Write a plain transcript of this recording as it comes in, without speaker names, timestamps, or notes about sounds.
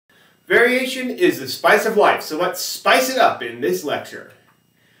Variation is the spice of life, so let's spice it up in this lecture.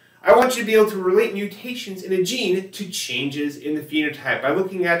 I want you to be able to relate mutations in a gene to changes in the phenotype by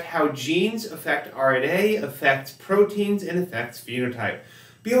looking at how genes affect RNA, affect proteins, and affect phenotype.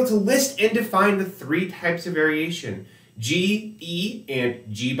 Be able to list and define the three types of variation, G, E,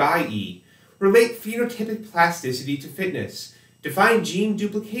 and G by E. Relate phenotypic plasticity to fitness. Define gene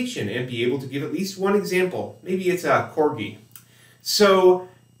duplication and be able to give at least one example. Maybe it's a corgi. So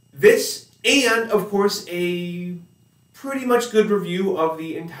this, and of course a pretty much good review of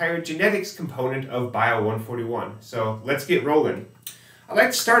the entire genetics component of Bio344. So let's get rolling. I'd like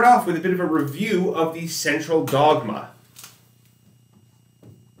to start off with a bit of a review of the central dogma.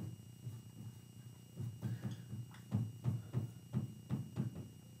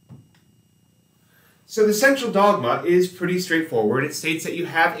 So the central dogma is pretty straightforward. It states that you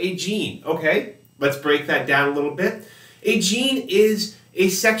have a gene. Okay, let's break that down a little bit. A gene is a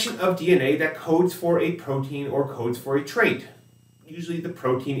section of DNA that codes for a protein or codes for a trait. Usually the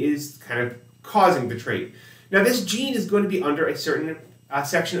protein is kind of causing the trait. Now this gene is going to be under a certain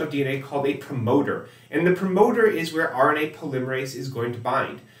section of DNA called a promoter. And the promoter is where RNA polymerase is going to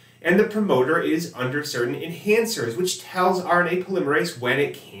bind. And the promoter is under certain enhancers, which tells RNA polymerase when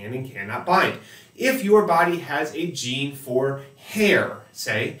it can and cannot bind. If your body has a gene for hair,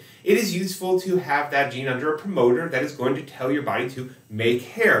 say, it is useful to have that gene under a promoter that is going to tell your body to make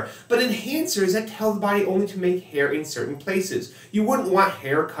hair. But enhancers that tell the body only to make hair in certain places. You wouldn't want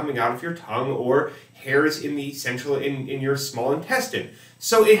hair coming out of your tongue or hairs in the central, in your small intestine.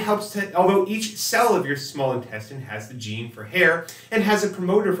 So it helps to, although each cell of your small intestine has the gene for hair and has a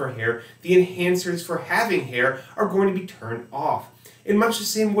promoter for hair, the enhancers for having hair are going to be turned off. In much the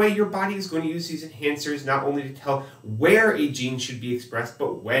same way, your body is going to use these enhancers not only to tell where a gene should be expressed,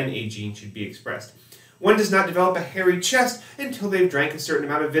 but when a gene should be expressed. One does not develop a hairy chest until they've drank a certain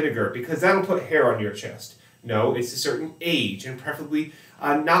amount of vinegar, because that'll put hair on your chest. No, it's a certain age, and preferably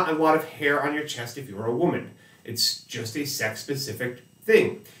not a lot of hair on your chest if you're a woman. It's just a sex-specific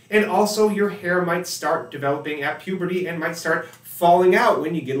thing. And also, your hair might start developing at puberty and might start falling out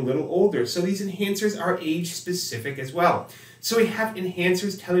when you get a little older. So these enhancers are age-specific as well. So we have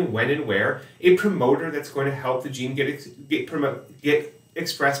enhancers telling when and where, a promoter that's going to help the gene get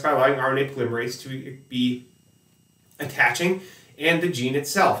expressed by allowing RNA polymerase to be attaching, and the gene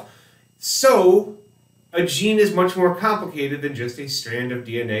itself. So a gene is much more complicated than just a strand of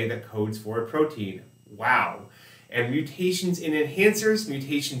DNA that codes for a protein. Wow. And mutations in enhancers,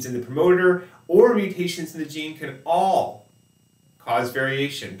 mutations in the promoter, or mutations in the gene can all cause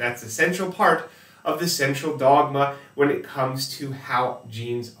variation. That's the central part of the central dogma when it comes to how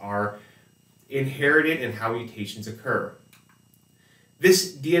genes are inherited and how mutations occur.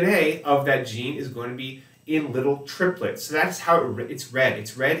 This DNA of that gene is going to be in little triplets. So that's how it's read.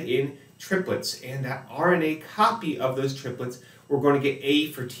 It's read in triplets. And that RNA copy of those triplets, we're going to get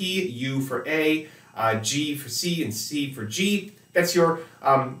A for T, U for A, G for C, and C for G. That's your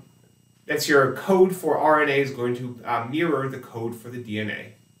code for RNA is going to mirror the code for the DNA.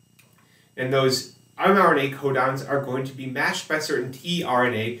 And those mRNA codons are going to be matched by certain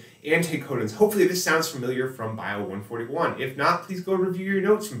tRNA anticodons. Hopefully this sounds familiar from Bio344. If not, please go review your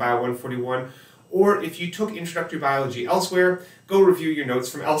notes from Bio344. Or if you took introductory biology elsewhere, go review your notes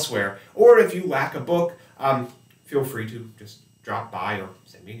from elsewhere. Or if you lack a book, feel free to just drop by or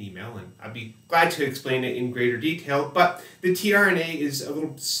send me an email, and I'd be glad to explain it in greater detail. But the tRNA is a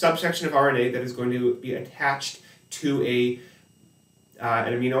little subsection of RNA that is going to be attached to an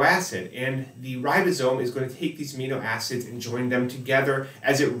amino acid, and the ribosome is going to take these amino acids and join them together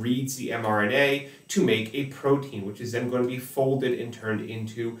as it reads the mRNA to make a protein, which is then going to be folded and turned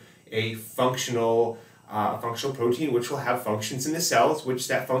into a functional protein, which will have functions in the cells, which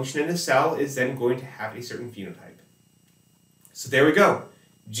that function in the cell is then going to have a certain phenotype. So there we go,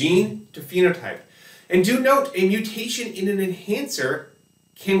 gene to phenotype. And do note, a mutation in an enhancer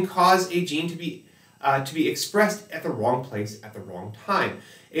can cause a gene to be expressed at the wrong place at the wrong time.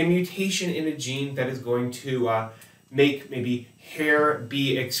 A mutation in a gene that is going to make maybe hair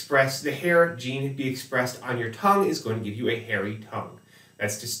be expressed, the hair gene be expressed on your tongue is going to give you a hairy tongue.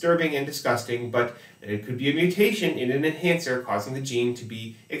 That's disturbing and disgusting, but it could be a mutation in an enhancer causing the gene to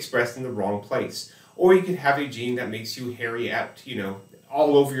be expressed in the wrong place. Or you could have a gene that makes you hairy at,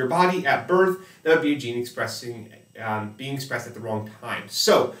 all over your body at birth. That would be a gene being expressed at the wrong time.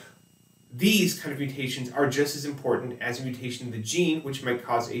 So these kind of mutations are just as important as a mutation in the gene, which might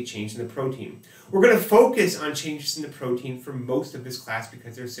cause a change in the protein. We're going to focus on changes in the protein for most of this class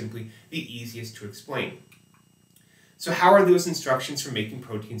because they're simply the easiest to explain. So how are those instructions for making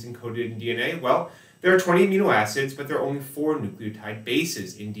proteins encoded in DNA? Well, There are 20 amino acids, but there are only 4 nucleotide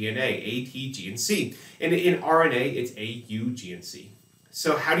bases in DNA, A, T, G, and C. And in RNA, it's A, U, G, and C.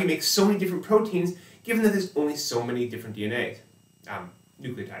 So how do you make so many different proteins given that there's only so many different DNA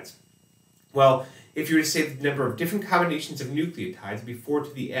nucleotides? Well, if you were to say the number of different combinations of nucleotides, it'd be 4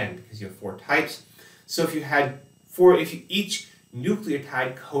 to the n because you have 4 types. So if you had each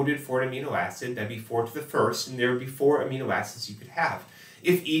nucleotide coded for an amino acid, that'd be 4 to the first, and there would be 4 amino acids you could have.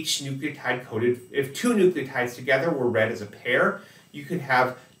 If each nucleotide if 2 nucleotides together were read as a pair, you could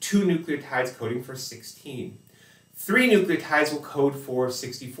have 2 nucleotides coding for 16. 3 nucleotides will code for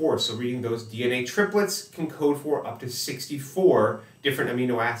 64, so reading those DNA triplets can code for up to 64 different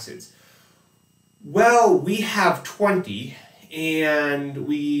amino acids. Well, we have 20, and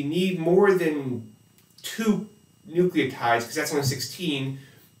we need more than 2 nucleotides, because that's only 16,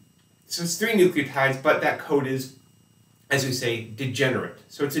 so it's 3 nucleotides, but that code is, as we say, degenerate.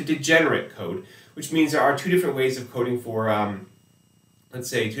 So it's a degenerate code, which means there are 2 different ways of coding for, let's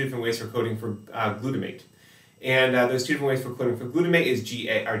say, 2 different ways for coding for glutamate. And those 2 different ways for coding for glutamate is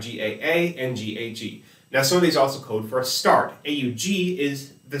GAA and GAG. Now some of these also code for a start. AUG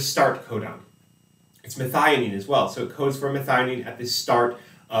is the start codon. It's methionine as well, so it codes for methionine at the start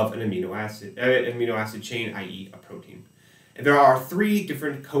of an amino acid chain, i.e. a protein. And there are 3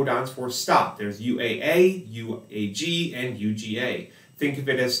 different codons for stop. There's UAA, UAG, and UGA. Think of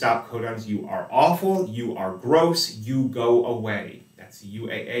it as stop codons. You are awful, you are gross, you go away. That's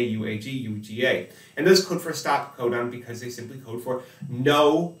UAA, UAG, UGA. And those code for stop codon because they simply code for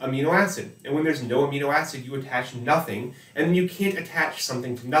no amino acid. And when there's no amino acid, you attach nothing, and then you can't attach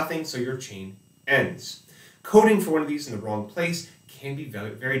something to nothing, so your chain ends. Coding for one of these in the wrong place can be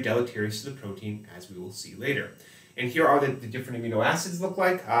very, very deleterious to the protein, as we will see later. And here are the different amino acids look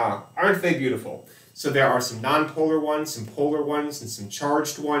like. Aren't they beautiful? So there are some nonpolar ones, some polar ones, and some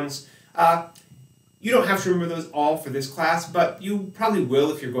charged ones. You don't have to remember those all for this class, but you probably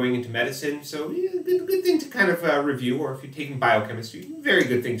will if you're going into medicine. So yeah, good thing to kind of review, or if you're taking biochemistry, very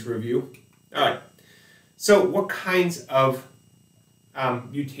good thing to review. All right. So what kinds of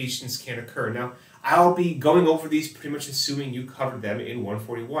mutations can occur? Now, I'll be going over these pretty much assuming you covered them in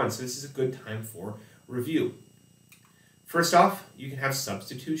 141, so this is a good time for review. First off, you can have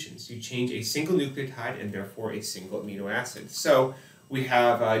substitutions. You change a single nucleotide and therefore a single amino acid. So we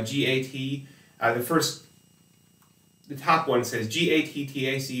have GAT, the top one says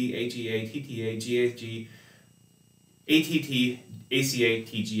GATTAC, AGA, TTA, GAG, ATT, ACA,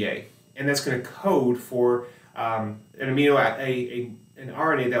 TGA. And that's going to code for an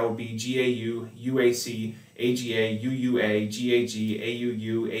RNA that will be GAU, UAC, AGA, UUA, GAG,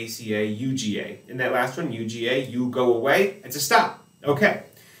 AUU, ACA, UGA. And that last one, UGA, you go away, it's a stop. Okay.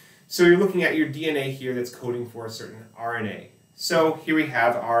 So you're looking at your DNA here that's coding for a certain RNA. So here we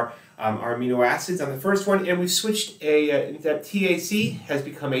have our amino acids on the first one, and we've switched that TAC has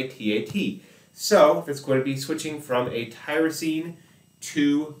become a TAT. So it's going to be switching from a tyrosine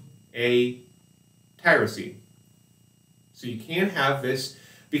to a tyrosine. So you can have this,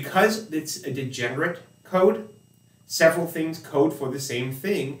 because it's a degenerate code, several things code for the same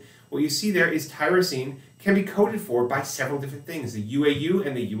thing. What you see there is tyrosine can be coded for by several different things. The UAU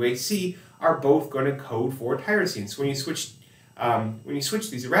and the UAC are both going to code for tyrosine. So when you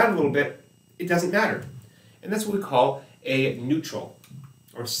switch these around a little bit, it doesn't matter. And that's what we call a neutral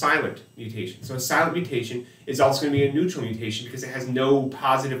or silent mutation. So a silent mutation is also going to be a neutral mutation because it has no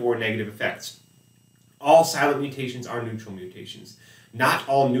positive or negative effects. All silent mutations are neutral mutations. Not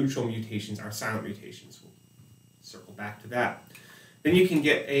all neutral mutations are silent mutations. We'll circle back to that. Then you can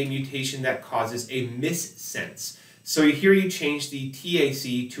get a mutation that causes a missense. So here you change the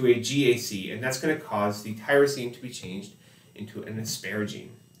TAC to a GAC, and that's going to cause the tyrosine to be changed into an asparagine.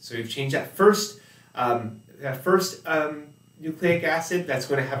 So you've changed that first nucleic acid. That's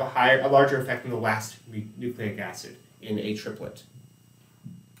going to have a larger effect than the last nucleic acid in a triplet.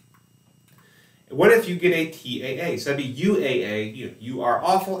 What if you get a TAA? So that'd be UAA, you are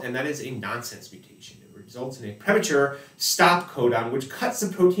awful, and that is a nonsense mutation. It results in a premature stop codon, which cuts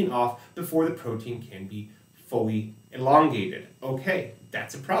the protein off before the protein can be fully elongated. Okay,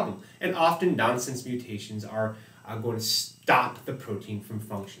 that's a problem. And often nonsense mutations are going to stop the protein from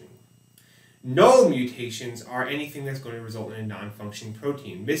functioning. Null mutations are anything that's going to result in a non-functioning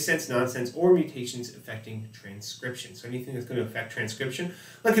protein. Missense, nonsense, or mutations affecting transcription. So anything that's going to affect transcription,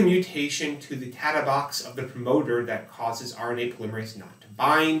 like a mutation to the TATA box of the promoter that causes RNA polymerase not to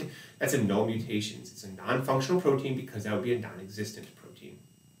bind, that's a null mutation. It's a non-functional protein because that would be a non-existent protein.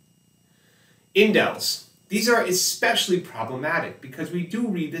 Indels. These are especially problematic because we do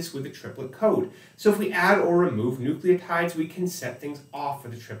read this with a triplet code. So if we add or remove nucleotides, we can set things off for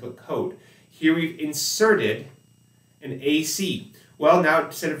the triplet code. Here we've inserted an AC. Well, now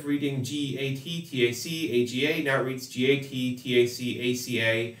instead of reading GAT, TAC, AGA, now it reads GAT, TAC,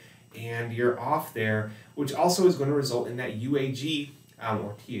 ACA, and you're off there, which also is going to result in that UAG,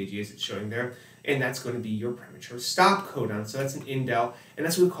 or TAG as it's showing there, and that's going to be your premature stop codon. So that's an indel, and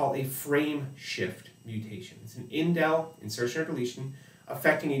that's what we call a frame shift mutation. It's an indel, insertion or deletion,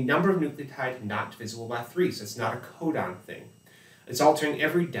 affecting a number of nucleotides not divisible by 3, so it's not a codon thing. It's altering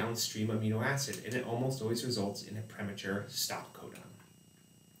every downstream amino acid, and it almost always results in a premature stop codon.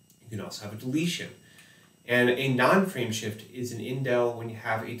 You can also have a deletion. And a non-frame shift is an indel when you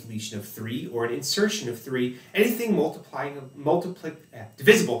have a deletion of 3 or an insertion of 3. Anything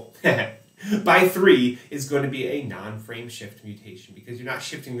divisible by 3 is going to be a non-frame shift mutation because you're not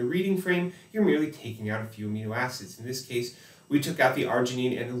shifting the reading frame, you're merely taking out a few amino acids. In this case, we took out the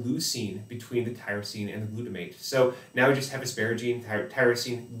arginine and the leucine between the tyrosine and the glutamate. So now we just have asparagine,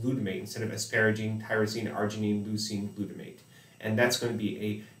 tyrosine, glutamate instead of asparagine, tyrosine, arginine, leucine, glutamate. And that's going to be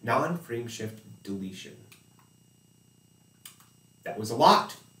a non-frame shift deletion. That was a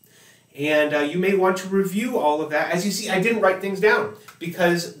lot. And you may want to review all of that. As you see, I didn't write things down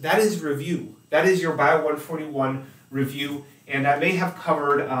because that is review. That is your Bio 141 review. And I may have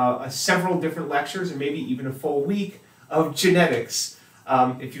covered several different lectures and maybe even a full week of genetics.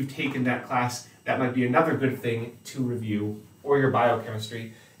 If you've taken that class, that might be another good thing to review, or your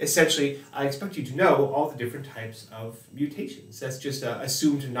biochemistry. Essentially, I expect you to know all the different types of mutations. That's just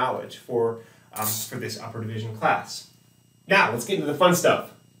assumed knowledge for this upper division class. Now, let's get into the fun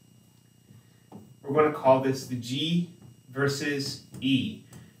stuff. We're going to call this the G versus E,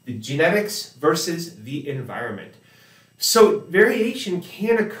 the genetics versus the environment. So variation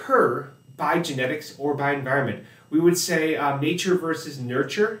can occur by genetics or by environment. We would say nature versus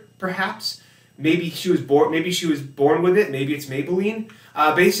nurture, perhaps. Maybe she was born with it. Maybe it's Maybelline.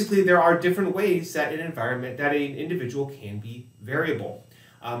 Basically, there are different ways that an individual can be variable.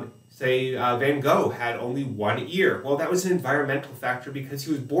 Say Van Gogh had only 1 ear. Well, that was an environmental factor because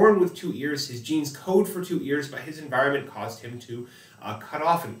he was born with 2 ears. His genes code for 2 ears, but his environment caused him to cut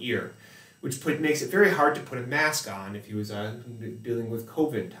off an ear, which makes it very hard to put a mask on if he was dealing with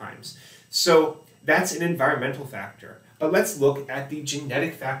COVID times. So that's an environmental factor. But let's look at the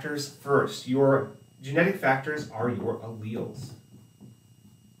genetic factors first. Your genetic factors are your alleles.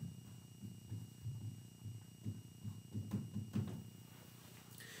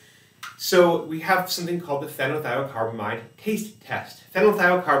 So we have something called the phenylthiocarbamide taste test.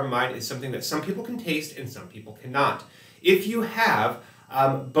 Phenylthiocarbamide is something that some people can taste and some people cannot. If you have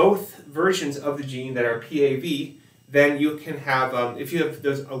both versions of the gene that are PAV, then you can have, if you have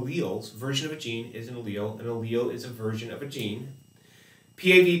those alleles, version of a gene is an allele is a version of a gene.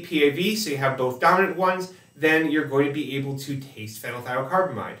 PAV, PAV, so you have both dominant ones, then you're going to be able to taste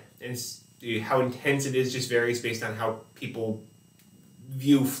phenylthiocarbamide. And how intense it is just varies based on how people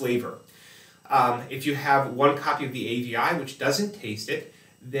view flavor. If you have one copy of the AVI, which doesn't taste it,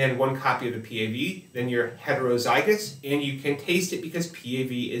 then one copy of the PAV, then you're heterozygous, and you can taste it because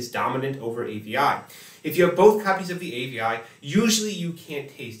PAV is dominant over AVI. If you have both copies of the AVI, usually you can't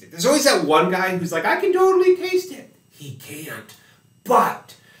taste it. There's always that one guy who's like, I can totally taste it. He can't.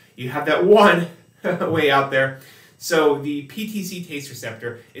 But you have that one way out there. So the PTC taste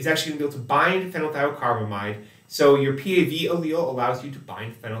receptor is actually going to be able to bind phenylthiocarbamide. So your PAV allele allows you to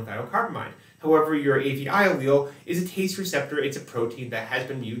bind phenylthiocarbamide. However, your AVI allele is a taste receptor. It's a protein that has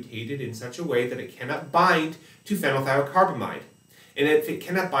been mutated in such a way that it cannot bind to phenylthiocarbamide. And if it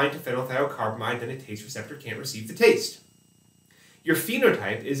cannot bind to phenylthiocarbamide, then a taste receptor can't receive the taste. Your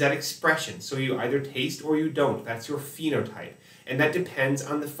phenotype is that expression. So you either taste or you don't. That's your phenotype. And that depends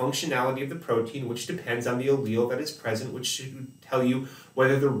on the functionality of the protein, which depends on the allele that is present, which should tell you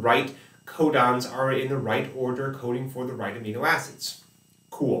whether the right codons are in the right order coding for the right amino acids.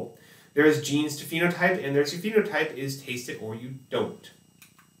 Cool. There's genes to phenotype, and there's your phenotype is taste it or you don't.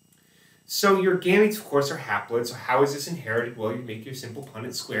 So your gametes, of course, are haploid. So how is this inherited? Well, you make your simple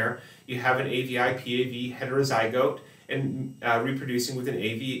Punnett square. You have an AVI-PAV heterozygote and reproducing with an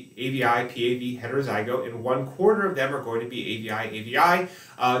AVI-PAV heterozygote, and 1/4 of them are going to be AVI-AVI.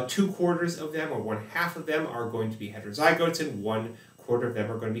 2/4 of them, or 1/2 of them, are going to be heterozygotes, and 1/4 of them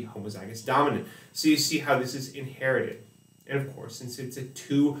are going to be homozygous dominant. So you see how this is inherited. And of course, since it's a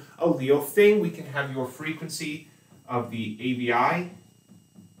 2 allele thing, we can have your frequency of the AVI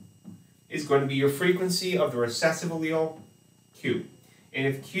is going to be your frequency of the recessive allele, Q. And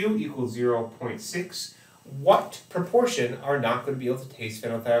if Q equals 0.6, what proportion are not going to be able to taste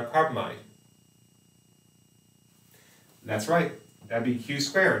phenylthiocarbamide? That's right, that'd be Q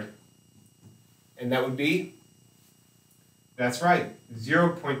squared. And that would be, that's right,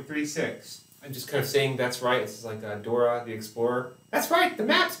 0.36. I'm just kind of saying that's right. It's like Dora the Explorer. That's right, the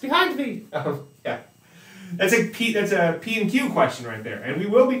map's behind me. Yeah. That's a P and Q question right there. And we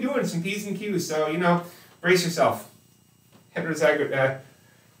will be doing some P's and Q's, so, you know, brace yourself.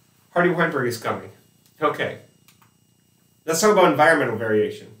 Hardy Weinberg is coming. Okay. Let's talk about environmental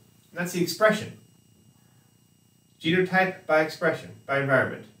variation. And that's the expression. Genotype by expression, by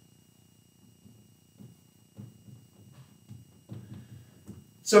environment.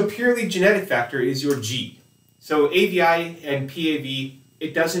 So purely genetic factor is your G. So AVI and PAV,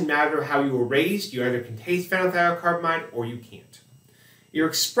 it doesn't matter how you were raised. You either can taste phenylthiocarbamide or you can't. Your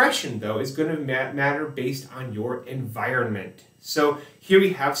expression, though, is going to matter based on your environment. So here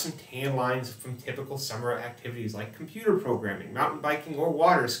we have some tan lines from typical summer activities like computer programming, mountain biking, or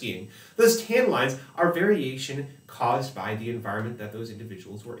water skiing. Those tan lines are variation caused by the environment that those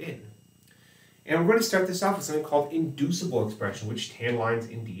individuals were in. And we're going to start this off with something called inducible expression, which tan lines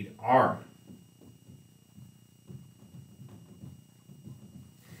indeed are.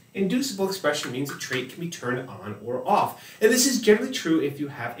 Inducible expression means a trait can be turned on or off. And this is generally true if you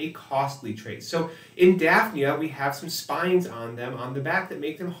have a costly trait. So in Daphnia, we have some spines on them on the back that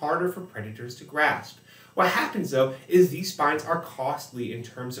make them harder for predators to grasp. What happens, though, is these spines are costly in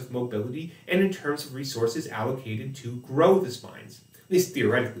terms of mobility and in terms of resources allocated to grow the spines. At least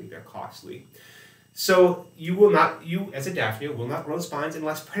theoretically, they're costly. So you as a Daphnia will not grow spines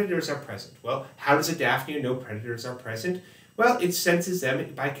unless predators are present. Well, how does a Daphnia know predators are present? Well, it senses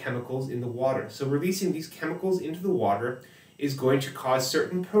them by chemicals in the water. So releasing these chemicals into the water is going to cause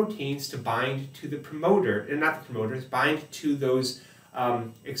certain proteins to bind to the promoter, and not the promoters, bind to those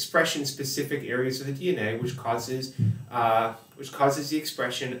expression-specific areas of the DNA, which causes the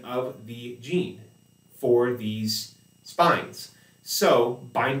expression of the gene for these spines. So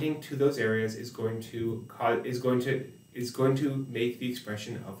binding to those areas is going to make the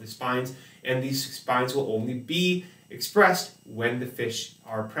expression of the spines, and these spines will only be expressed when the fish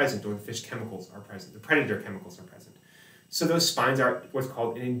are present, or the fish chemicals are present, the predator chemicals are present. So those spines are what's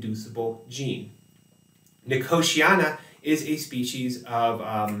called an inducible gene. Nicotiana is a species of,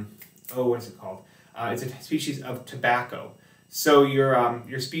 what is it called? It's a species of tobacco. So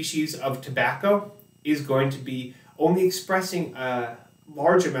your species of tobacco is going to be only expressing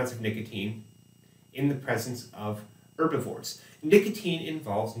large amounts of nicotine in the presence of herbivores. Nicotine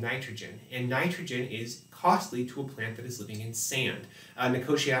involves nitrogen, and nitrogen is costly to a plant that is living in sand.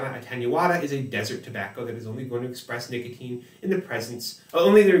 Nicotiana attenuata is a desert tobacco that is only going to express nicotine in the presence,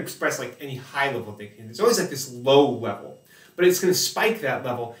 only going to express like any high level of nicotine. There's always like this low level, but it's going to spike that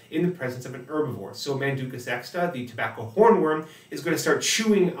level in the presence of an herbivore. So Manduca sexta, the tobacco hornworm, is going to start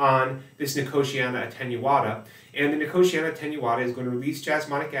chewing on this Nicotiana attenuata, and the Nicotiana attenuata is going to release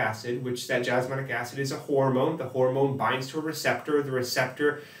jasmonic acid, which that jasmonic acid is a hormone. The hormone binds to a receptor. The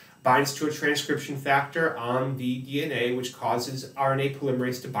receptor binds to a transcription factor on the DNA, which causes RNA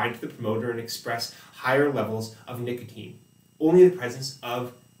polymerase to bind to the promoter and express higher levels of nicotine, only in the presence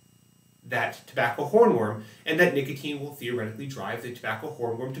of that tobacco hornworm, and that nicotine will theoretically drive the tobacco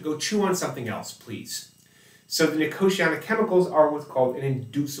hornworm to go chew on something else, please. So the Nicotiana chemicals are what's called an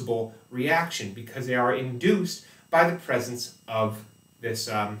inducible reaction, because they are induced by the presence of this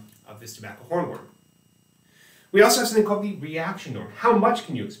tobacco hornworm. We also have something called the reaction norm. How much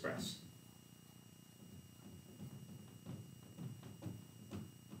can you express?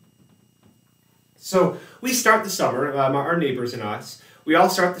 So we start the summer, our neighbors and us, we all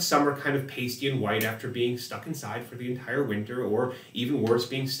start the summer kind of pasty and white after being stuck inside for the entire winter, or even worse,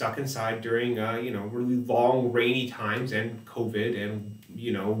 being stuck inside during really long rainy times and COVID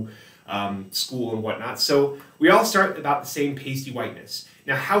and school and whatnot. So we all start about the same pasty whiteness.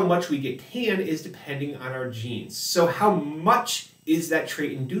 Now, how much we get tan is depending on our genes. So how much is that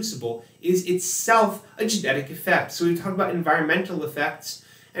trait inducible is itself a genetic effect. So we talk about environmental effects,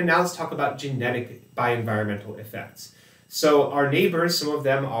 and now let's talk about genetic by environmental effects. So our neighbors, some of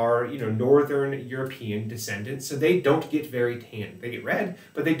them are, Northern European descendants, so they don't get very tan. They get red,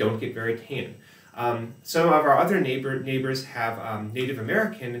 but they don't get very tan. Some of our other neighbors have Native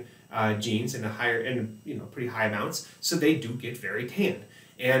American genes in pretty high amounts, so they do get very tan.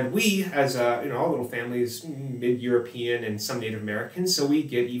 And we, as our little family is mid-European and some Native Americans, so we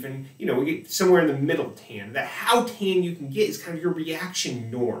get even, we get somewhere in the middle tan. That how tan you can get is kind of your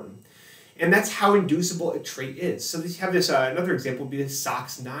reaction norm. And that's how inducible a trait is. So you have this, another example would be the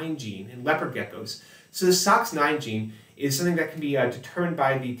SOX9 gene in leopard geckos. So the SOX9 gene is something that can be determined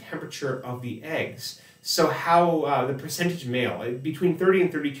by the temperature of the eggs. So how the percentage male, between 30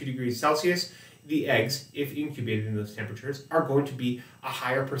 and 32 degrees Celsius, the eggs, if incubated in those temperatures, are going to be a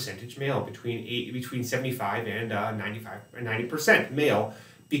higher percentage male, between 75 and 90% male,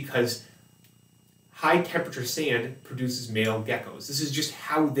 because high temperature sand produces male geckos. This is just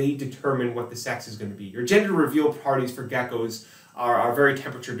how they determine what the sex is going to be. Your gender reveal parties for geckos are very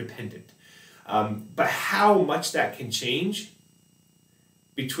temperature dependent. But how much that can change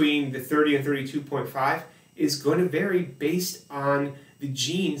between the 30 and 32.5 is going to vary based on the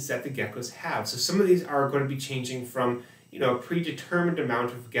genes that the geckos have. So some of these are going to be changing from a predetermined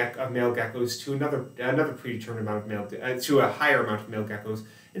amount of male geckos to another predetermined amount of male to a higher amount of male geckos,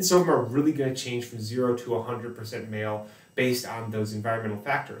 and some of them are really going to change from 0 to 100% male based on those environmental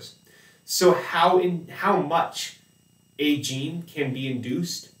factors. So how much a gene can be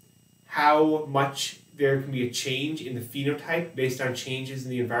induced, how much there can be a change in the phenotype based on changes in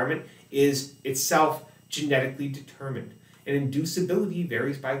the environment is itself genetically determined, and inducibility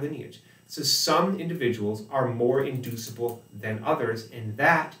varies by lineage. So some individuals are more inducible than others, and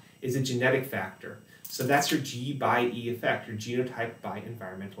that is a genetic factor. So that's your G by E effect, your genotype by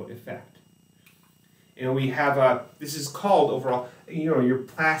environmental effect. And we have this is called overall, your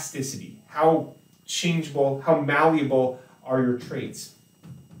plasticity. How changeable, how malleable are your traits?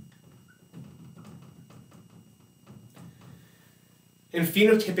 And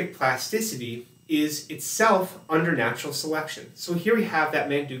phenotypic plasticity is itself under natural selection. So here we have that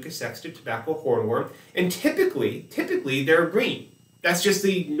Manduca sexta tobacco hornworm, and typically they're green. That's just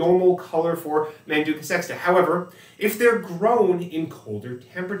the normal color for Manduca sexta. However, if they're grown in colder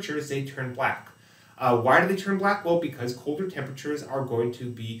temperatures, they turn black. Why do they turn black? Well, because colder temperatures are going to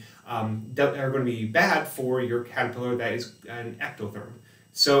be bad for your caterpillar that is an ectotherm.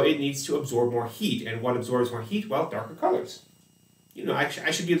 So it needs to absorb more heat, and what absorbs more heat? Well, darker colors. I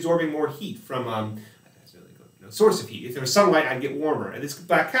should be absorbing more heat from source of heat. If there was sunlight, I'd get warmer. And this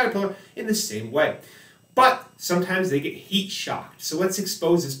black caterpillar in the same way. But sometimes they get heat shocked. So let's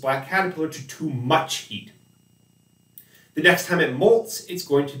expose this black caterpillar to too much heat. The next time it molts, it's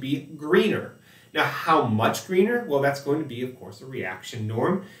going to be greener. Now, how much greener? Well, that's going to be, of course, a reaction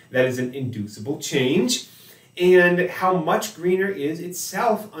norm. That is an inducible change. And how much greener is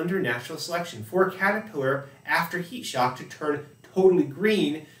itself under natural selection. For a caterpillar, after heat shock, to turn totally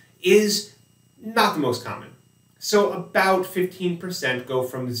green is not the most common. So about 15% go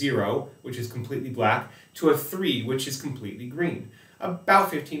from 0, which is completely black, to a 3, which is completely green.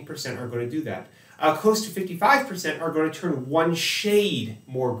 About 15% are going to do that. Close to 55% are going to turn one shade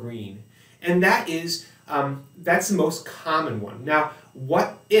more green. And that's the most common one. Now,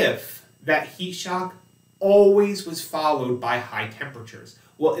 what if that heat shock always was followed by high temperatures?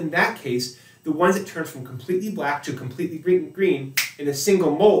 Well, in that case, the ones that turn from completely black to completely green in a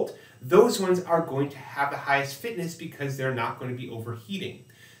single molt, those ones are going to have the highest fitness because they're not going to be overheating.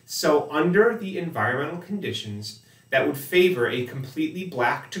 So under the environmental conditions that would favor a completely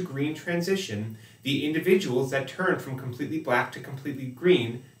black to green transition, the individuals that turn from completely black to completely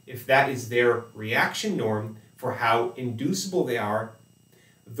green, if that is their reaction norm for how inducible they are,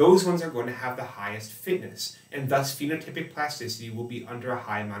 those ones are going to have the highest fitness, and thus phenotypic plasticity will be under a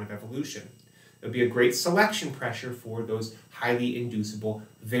high amount of evolution. There'll be a great selection pressure for those highly inducible,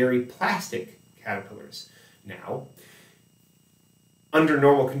 very plastic caterpillars. Now, under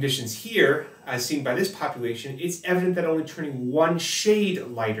normal conditions here, as seen by this population, it's evident that only turning one shade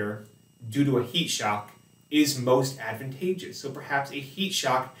lighter due to a heat shock is most advantageous. So perhaps a heat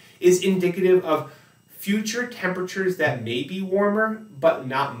shock is indicative of future temperatures that may be warmer, but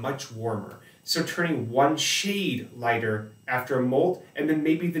not much warmer. So turning one shade lighter after a molt, and then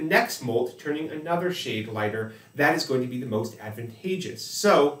maybe the next molt turning another shade lighter, that is going to be the most advantageous.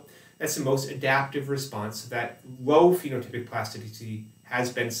 So that's the most adaptive response that low phenotypic plasticity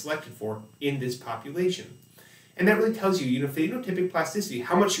has been selected for in this population. And that really tells you, phenotypic plasticity,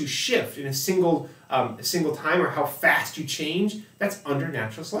 how much you shift in a single time or how fast you change, that's under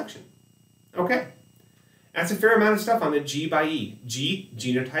natural selection. Okay. That's a fair amount of stuff on the G by E. G,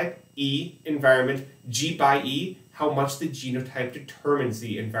 genotype, E, environment, G by E, how much the genotype determines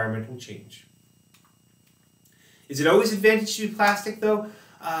the environmental change. Is it always advantageous to be plastic, though?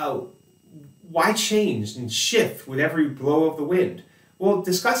 Why change and shift with every blow of the wind? We'll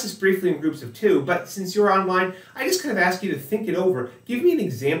discuss this briefly in groups of 2, but since you're online, I just kind of ask you to think it over. Give me an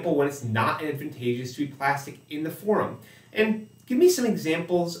example when it's not advantageous to be plastic in the forum. And give me some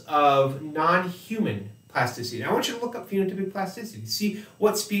examples of non-human plasticity. Now, I want you to look up phenotypic plasticity, see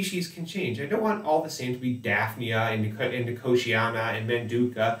what species can change. I don't want all the same to be Daphnia, Indicatiana, and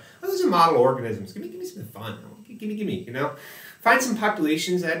Manduca. Those are model organisms. Give me something fun. Give me, Find some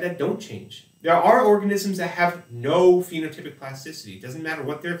populations that don't change. There are organisms that have no phenotypic plasticity. It doesn't matter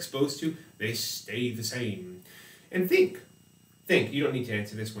what they're exposed to, they stay the same. And think. You don't need to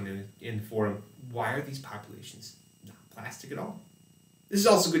answer this one in the forum. Why are these populations not plastic at all? This is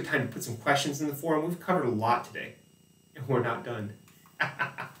also a good time to put some questions in the forum. We've covered a lot today, and we're not done.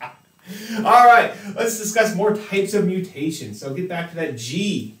 All right, let's discuss more types of mutations. So get back to that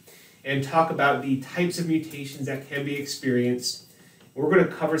G and talk about the types of mutations that can be experienced. We're going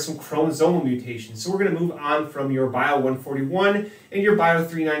to cover some chromosomal mutations. So we're going to move on from your Bio141 and your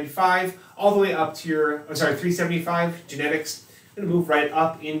Bio395 all the way up to your, 375 genetics. I'm going to move right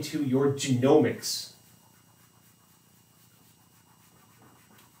up into your genomics.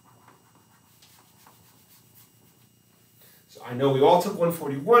 So I know we all took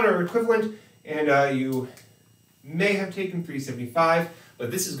 141 or equivalent, and you may have taken 375, but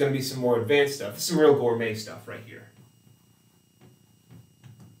this is going to be some more advanced stuff. This is some real gourmet stuff right here.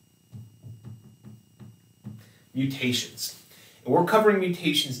 Mutations. And we're covering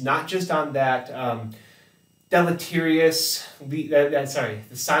mutations not just on that deleterious, the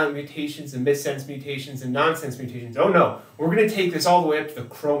silent mutations, the missense mutations, and nonsense mutations. Oh no, we're going to take this all the way up to the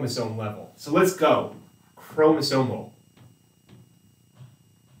chromosome level. So let's go. Chromosomal.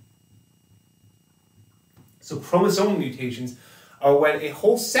 So chromosomal mutations are when a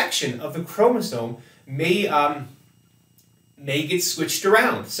whole section of the chromosome may get switched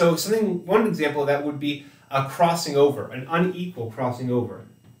around. So one example of that would be a crossing over, an unequal crossing over.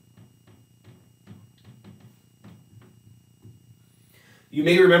 You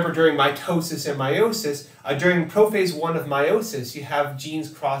may remember during mitosis and meiosis, during prophase 1 of meiosis, you have genes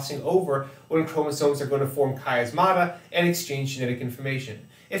crossing over when chromosomes are going to form chiasmata and exchange genetic information.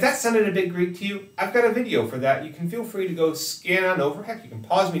 If that sounded a bit Greek to you, I've got a video for that. You can feel free to go scan on over. Heck, you can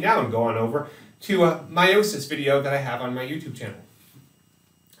pause me now and go on over to a meiosis video that I have on my YouTube channel.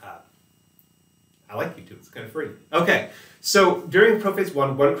 I like YouTube, it's kind of free. Okay, so during prophase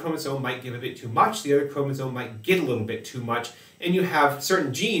 1, one chromosome might give a bit too much, the other chromosome might get a little bit too much, and you have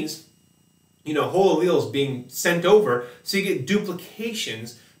certain genes, whole alleles being sent over, so you get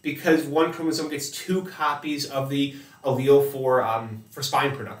duplications because one chromosome gets 2 copies of the allele for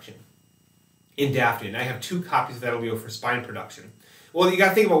spine production in Daphne, and I have 2 copies of that allele for spine production. Well, you got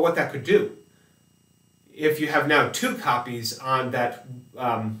to think about what that could do. If you have now 2 copies on that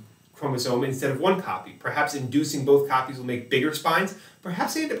chromosome instead of 1 copy, perhaps inducing both copies will make bigger spines.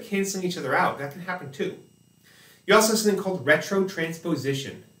 Perhaps they end up canceling each other out. That can happen too. You also have something called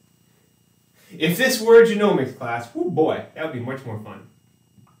retrotransposition. If this were a genomics class, oh boy, that would be much more fun.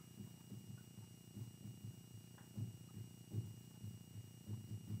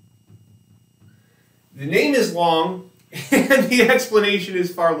 The name is long, and the explanation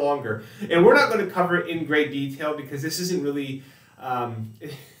is far longer. And we're not going to cover it in great detail because this isn't really,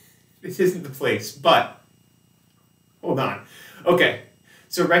 this isn't the place. But, hold on. Okay,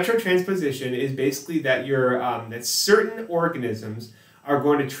 so retrotransposition is basically that that certain organisms are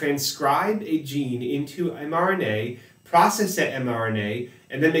going to transcribe a gene into mRNA, process that mRNA,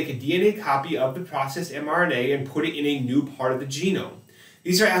 and then make a DNA copy of the processed mRNA and put it in a new part of the genome.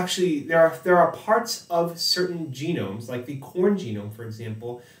 These are actually, there are parts of certain genomes, like the corn genome, for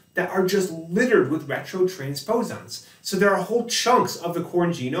example, that are just littered with retrotransposons. So there are whole chunks of the corn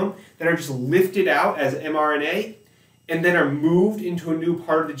genome that are just lifted out as mRNA and then are moved into a new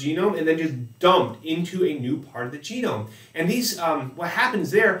part of the genome and then just dumped into a new part of the genome. And these, what happens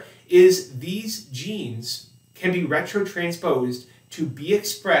there is these genes can be retrotransposed to be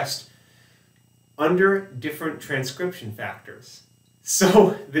expressed under different transcription factors.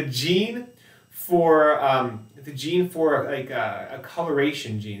 So the gene for like a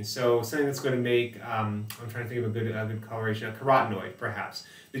coloration gene, so something that's going to make, I'm trying to think of a good coloration, a carotenoid perhaps.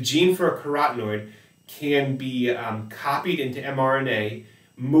 The gene for a carotenoid can be copied into mRNA,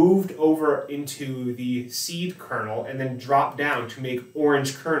 moved over into the seed kernel, and then dropped down to make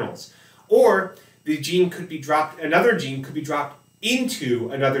orange kernels. Or the gene could be dropped, another gene could be dropped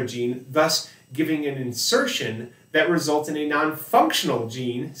into another gene, thus giving an insertion that results in a non-functional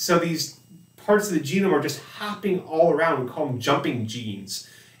gene. So these parts of the genome are just hopping all around. We call them jumping genes.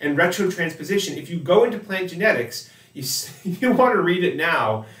 And retrotransposition, if you go into plant genetics, you want to read it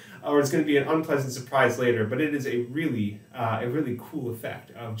now, or it's going to be an unpleasant surprise later, but it is a really cool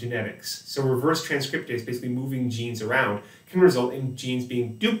effect of genetics. So reverse transcriptase, basically moving genes around, can result in genes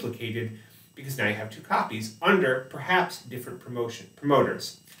being duplicated because now you have 2 copies under perhaps different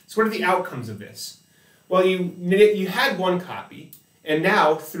promoters. So what are the outcomes of this? Well, you had 1 copy, and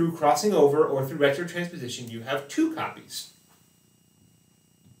now through crossing over or through retrotransposition, you have 2 copies.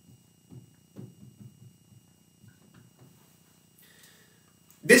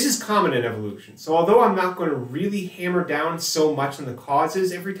 This is common in evolution. So although I'm not going to really hammer down so much on the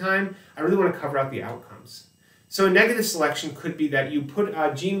causes every time, I really want to cover out the outcomes. So negative selection could be that you put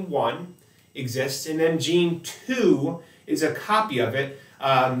gene 1 exists, and then gene 2 is a copy of it.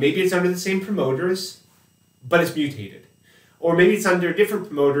 Maybe it's under the same promoters, but it's mutated. Or maybe it's under different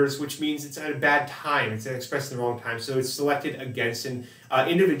promoters, which means it's at a bad time. It's expressed in the wrong time. So it's selected against, and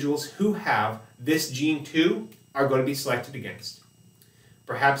individuals who have this gene 2 are going to be selected against.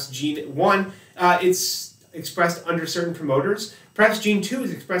 Perhaps gene 1, it's expressed under certain promoters. Perhaps gene 2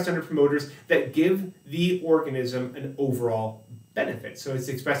 is expressed under promoters that give the organism an overall benefit. So it's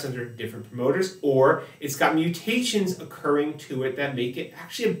expressed under different promoters, or it's got mutations occurring to it that make it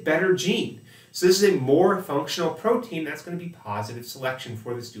actually a better gene. So this is a more functional protein. That's going to be positive selection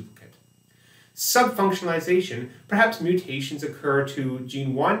for this duplicate. Subfunctionalization, perhaps mutations occur to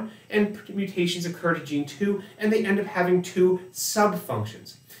gene 1 and mutations occur to gene 2, and they end up having 2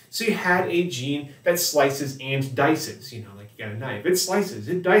 subfunctions. So you had a gene that slices and dices, like you got a knife. It slices,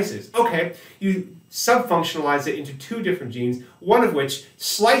 it dices. Okay, you subfunctionalize it into 2 different genes, one of which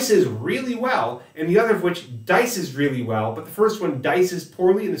slices really well, and the other of which dices really well, but the first one dices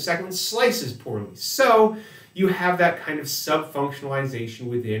poorly and the second one slices poorly. So you have that kind of subfunctionalization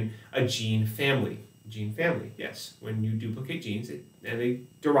within a gene family. Gene family, yes. When you duplicate genes and they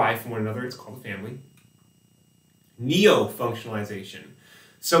derive from one another, it's called a family. Neofunctionalization.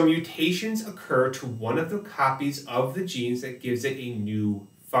 So mutations occur to one of the copies of the genes that gives it a new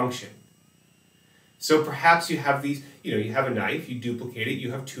function. So perhaps you have these, you have a knife, you duplicate it,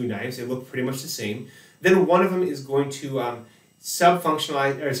 you have 2 knives, they look pretty much the same. Then one of them is going to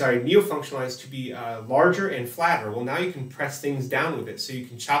neofunctionalize to be larger and flatter. Well, now you can press things down with it. So you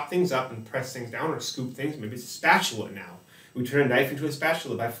can chop things up and press things down or scoop things. Maybe it's a spatula now. We turn a knife into a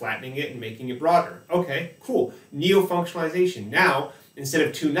spatula by flattening it and making it broader. Okay, cool. Neofunctionalization. Now, instead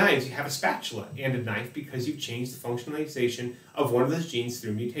of 2 knives, you have a spatula and a knife because you've changed the functionalization of one of those genes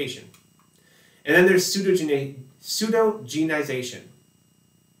through mutation. And then there's pseudogenization.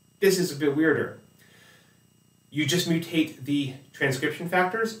 This is a bit weirder. You just mutate the transcription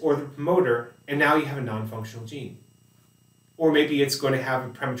factors or the promoter, and now you have a non-functional gene. Or maybe it's going to have a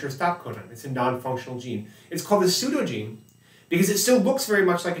premature stop codon. It's a non-functional gene. It's called a pseudogene because it still looks very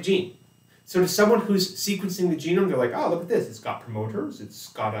much like a gene. So to someone who's sequencing the genome, they're like, oh, look at this. It's got promoters. It's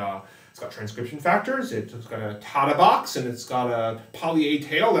got transcription factors. It's got a TATA box, and it's got a poly A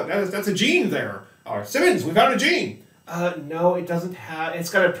tail. That's a gene there. Or Simmons, we found a gene. No, it doesn't have. It's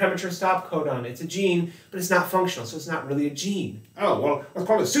got a premature stop codon. It's a gene, but it's not functional, so it's not really a gene. Oh, well, let's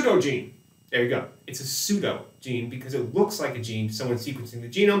call it a pseudogene. There you go. It's a pseudo gene because it looks like a gene to someone sequencing the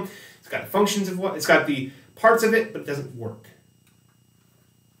genome. It's got the functions of it's got the parts of it, but it doesn't work.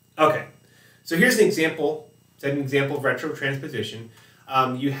 Okay, so here's an example. It's an example of retrotransposition.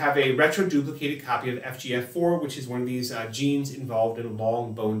 You have a retroduplicated copy of FGF4, which is one of these genes involved in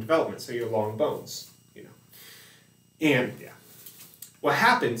long bone development. So you have long bones, And what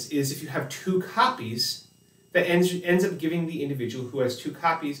happens is if you have 2 copies, that ends up giving the individual who has 2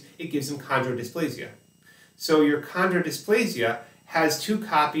 copies, it gives them chondrodysplasia. So your chondrodysplasia has 2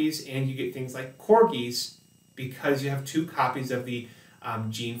 copies, and you get things like corgis because you have 2 copies of the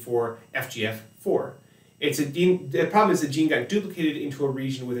gene for FGF4. The problem is the gene got duplicated into a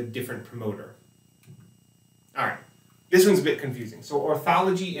region with a different promoter. All right, this one's a bit confusing. So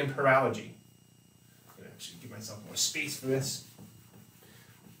orthology and paralogy. I'm going to actually give myself more space for this.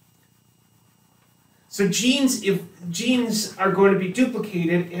 So if genes are going to be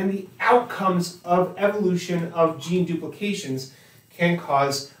duplicated, and the outcomes of evolution of gene duplications can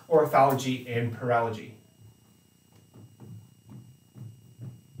cause orthology and paralogy.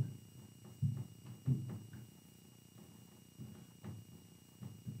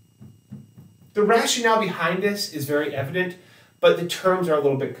 The rationale behind this is very evident, but the terms are a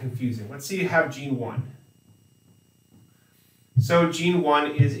little bit confusing. Let's say you have gene 1. So gene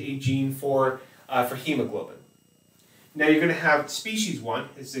 1 is a gene for hemoglobin. Now you're going to have species 1,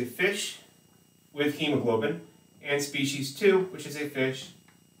 is a fish with hemoglobin, and species 2, which is a fish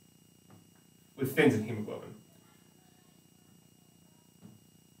with fins and hemoglobin.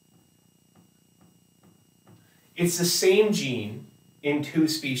 It's the same gene in 2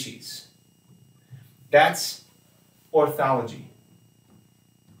 species. That's orthology.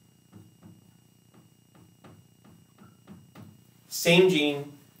 Same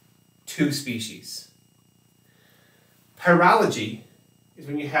gene, 2 species. Paralogy is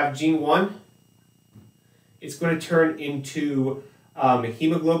when you have gene 1, it's going to turn into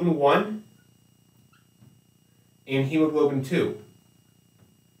hemoglobin 1 and hemoglobin 2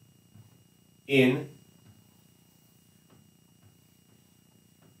 in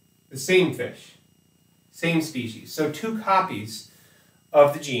the same fish. Same species. So 2 copies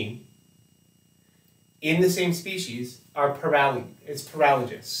of the gene in the same species are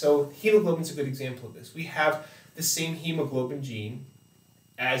paralogous. So hemoglobin is a good example of this. We have the same hemoglobin gene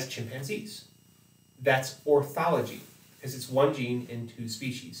as chimpanzees. That's orthology, because it's one gene in two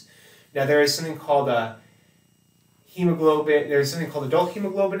species. Now there is something called hemoglobin, there's something called adult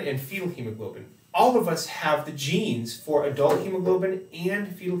hemoglobin and fetal hemoglobin. All of us have the genes for adult hemoglobin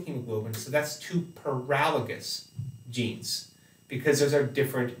and fetal hemoglobin, so that's two paralogous genes, because those are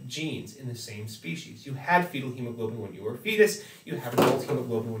different genes in the same species. You had fetal hemoglobin when you were a fetus, you have adult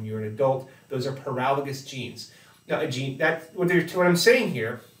hemoglobin when you're an adult. Those are paralogous genes. Now a gene, what I'm saying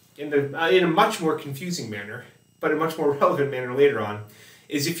here, in a much more confusing manner, but a much more relevant manner later on,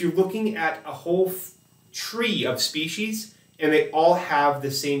 is if you're looking at a whole tree of species and they all have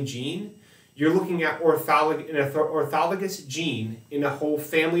the same gene, you're looking at an orthologous gene in a whole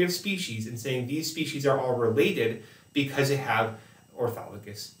family of species and saying these species are all related because they have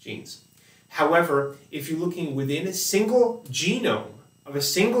orthologous genes. However, if you're looking within a single genome of a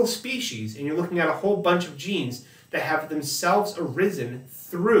single species and you're looking at a whole bunch of genes that have themselves arisen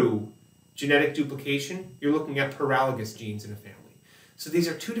through genetic duplication, you're looking at paralogous genes in a family. So these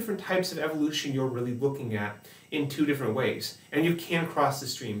are two different types of evolution you're really looking at in two different ways. And you can cross the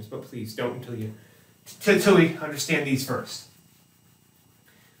streams, but please don't until we understand these first.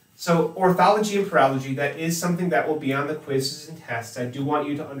 So orthology and paralogy, that is something that will be on the quizzes and tests. I do want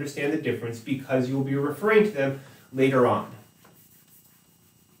you to understand the difference because you will be referring to them later on.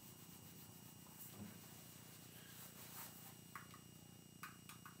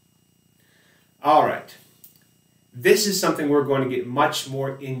 All right. This is something we're going to get much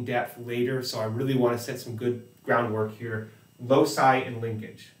more in-depth later, so I really want to set some good groundwork here. Loci and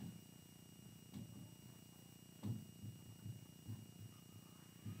linkage.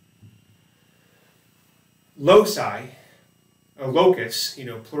 Loci, a locus,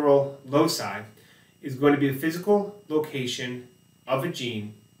 plural loci, is going to be the physical location of a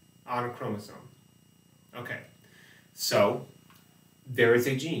gene on a chromosome. Okay, so there is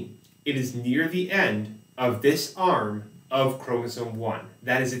a gene. It is near the end of this arm of chromosome 1.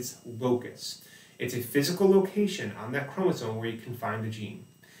 That is its locus. It's a physical location on that chromosome where you can find the gene.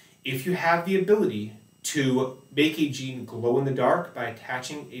 If you have the ability to make a gene glow in the dark by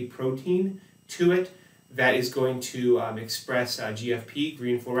attaching a protein to it that is going to express GFP,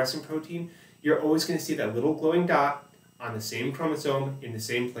 green fluorescent protein, you're always going to see that little glowing dot on the same chromosome in the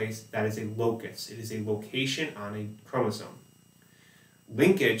same place. That is a locus. It is a location on a chromosome.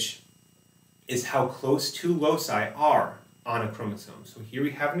 Linkage is how close two loci are on a chromosome. So here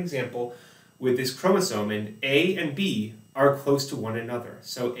we have an example with this chromosome, and A and B are close to one another.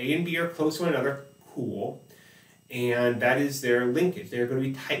 So A and B are close to one another, cool, and that is their linkage. They're going to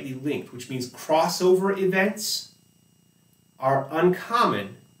be tightly linked, which means crossover events are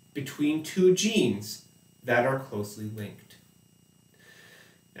uncommon between two genes that are closely linked.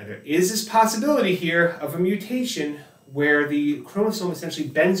 Now there is this possibility here of a mutation where the chromosome essentially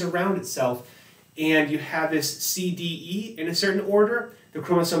bends around itself and you have this CDE in a certain order. The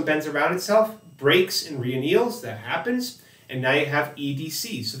chromosome bends around itself, breaks and reanneals, that happens, and now you have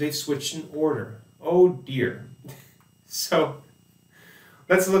EDC, so they've switched in order. Oh dear. So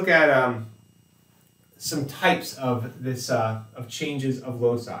let's look at some types of this of changes of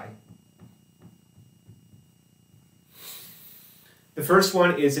loci. The first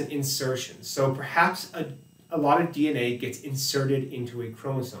one is an insertion. So perhaps a lot of DNA gets inserted into a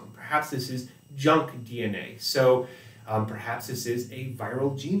chromosome. Perhaps this is junk DNA. So perhaps this is a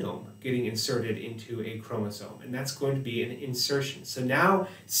viral genome getting inserted into a chromosome, and that's going to be an insertion. So now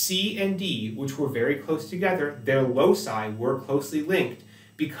C and D, which were very close together, their loci were closely linked.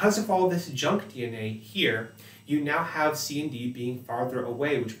 Because of all this junk DNA here, you now have C and D being farther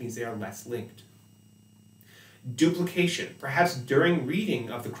away, which means they are less linked. Duplication. Perhaps during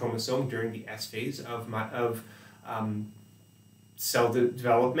reading of the chromosome, during the S phase of cell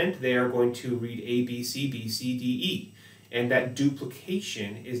development, they are going to read A, B, C, B, C, D, E. And that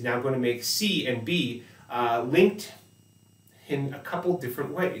duplication is now going to make C and B linked in a couple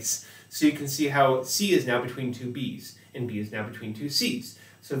different ways. So you can see how C is now between two B's and B is now between two C's.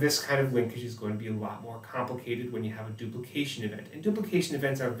 So this kind of linkage is going to be a lot more complicated when you have a duplication event. And duplication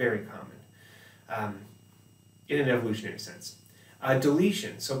events are very common in an evolutionary sense.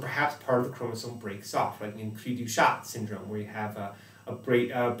 Deletion, so perhaps part of the chromosome breaks off, like in Cri-du-Chat syndrome, where you have a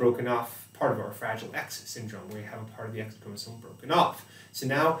broken off part of it, or Fragile X syndrome, where you have a part of the X chromosome broken off. So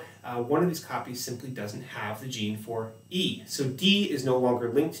now one of these copies simply doesn't have the gene for E. So D is no longer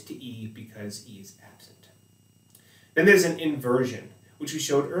linked to E because E is absent. Then there's an inversion, which we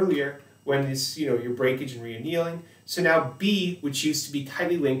showed earlier when this, your breakage and reannealing. So now B, which used to be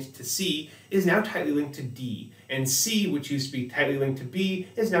tightly linked to C, is now tightly linked to D. And C, which used to be tightly linked to B,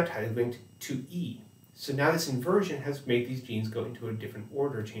 is now tightly linked to E. So now this inversion has made these genes go into a different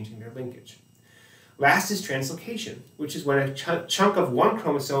order, changing their linkage. Last is translocation, which is when a chunk of one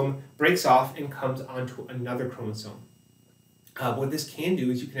chromosome breaks off and comes onto another chromosome. What this can do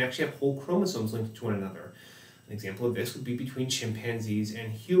is you can actually have whole chromosomes linked to one another. An example of this would be between chimpanzees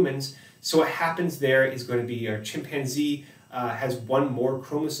and humans. So what happens there is going to be our chimpanzee has one more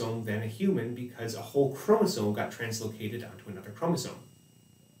chromosome than a human because a whole chromosome got translocated onto another chromosome.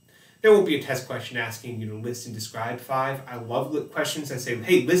 There will be a test question asking you to list and describe 5. I love questions that say,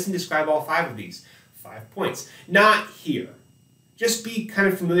 hey, list and describe all 5 of these. 5 points. Not here. Just be kind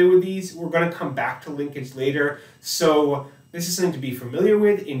of familiar with these. We're going to come back to linkage later. So this is something to be familiar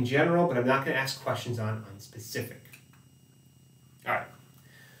with in general, but I'm not going to ask questions on specific. All right.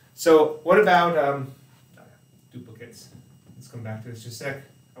 So what about duplicates? Let's come back to this just a sec.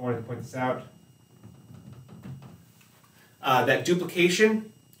 I wanted to point this out. That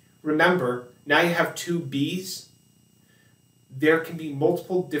duplication, remember, now you have 2 Bs. There can be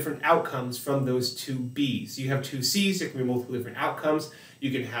multiple different outcomes from those 2 Bs. You have 2 Cs, there can be multiple different outcomes.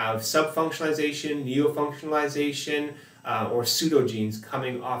 You can have subfunctionalization, neofunctionalization, or pseudogenes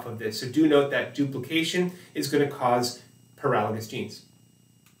coming off of this. So do note that duplication is going to cause paralogous genes.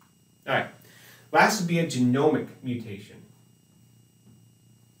 All right. Last would be a genomic mutation,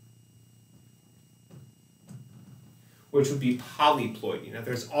 which would be polyploidy. Now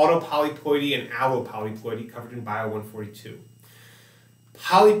there's autopolyploidy and allopolyploidy covered in Bio344.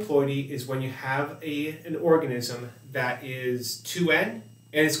 Polyploidy is when you have an organism that is 2N and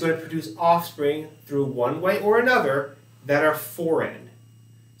it's going to produce offspring through one way or another that are 4N.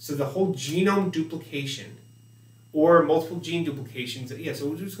 So the whole genome duplication or multiple gene duplications, yeah, so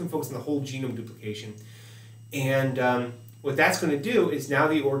we're just going to focus on the whole genome duplication. And what that's going to do is now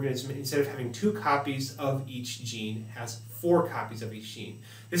the organism, instead of having 2 copies of each gene, has 4 copies of each gene.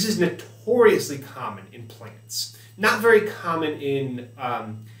 This is notoriously common in plants. Not very common in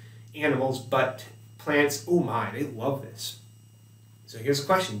animals, but plants, oh my, they love this. So here's a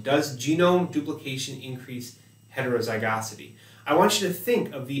question. Does genome duplication increase heterozygosity? I want you to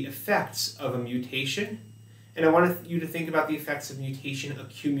think of the effects of a mutation, and I want you to think about the effects of mutation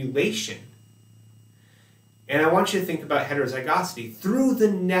accumulation. And I want you to think about heterozygosity through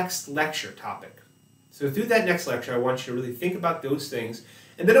the next lecture topic. So through that next lecture, I want you to really think about those things,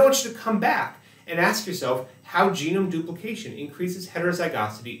 and then I want you to come back and ask yourself how genome duplication increases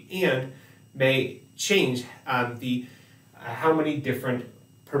heterozygosity and may change how many different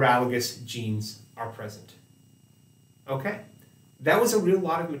paralogous genes are present. Okay, that was a real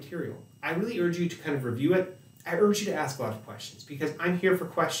lot of material. I really urge you to kind of review it. I urge you to ask a lot of questions because I'm here for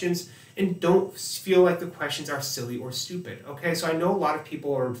questions, and don't feel like the questions are silly or stupid. Okay, so I know a lot of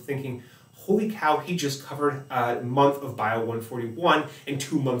people are thinking, holy cow, he just covered a month of Bio344 and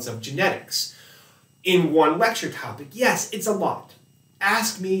 2 months of genetics in one lecture topic. Yes, it's a lot.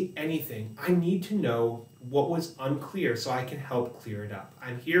 Ask me anything. I need to know what was unclear so I can help clear it up.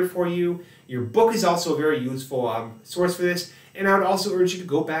 I'm here for you. Your book is also a very useful source for this, and I would also urge you to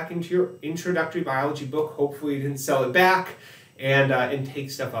go back into your introductory biology book. Hopefully you didn't sell it back, and take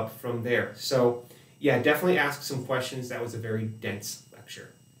stuff up from there. So yeah, definitely ask some questions. That was a very dense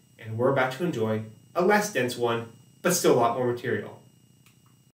lecture, and we're about to enjoy a less dense one, but still a lot more material.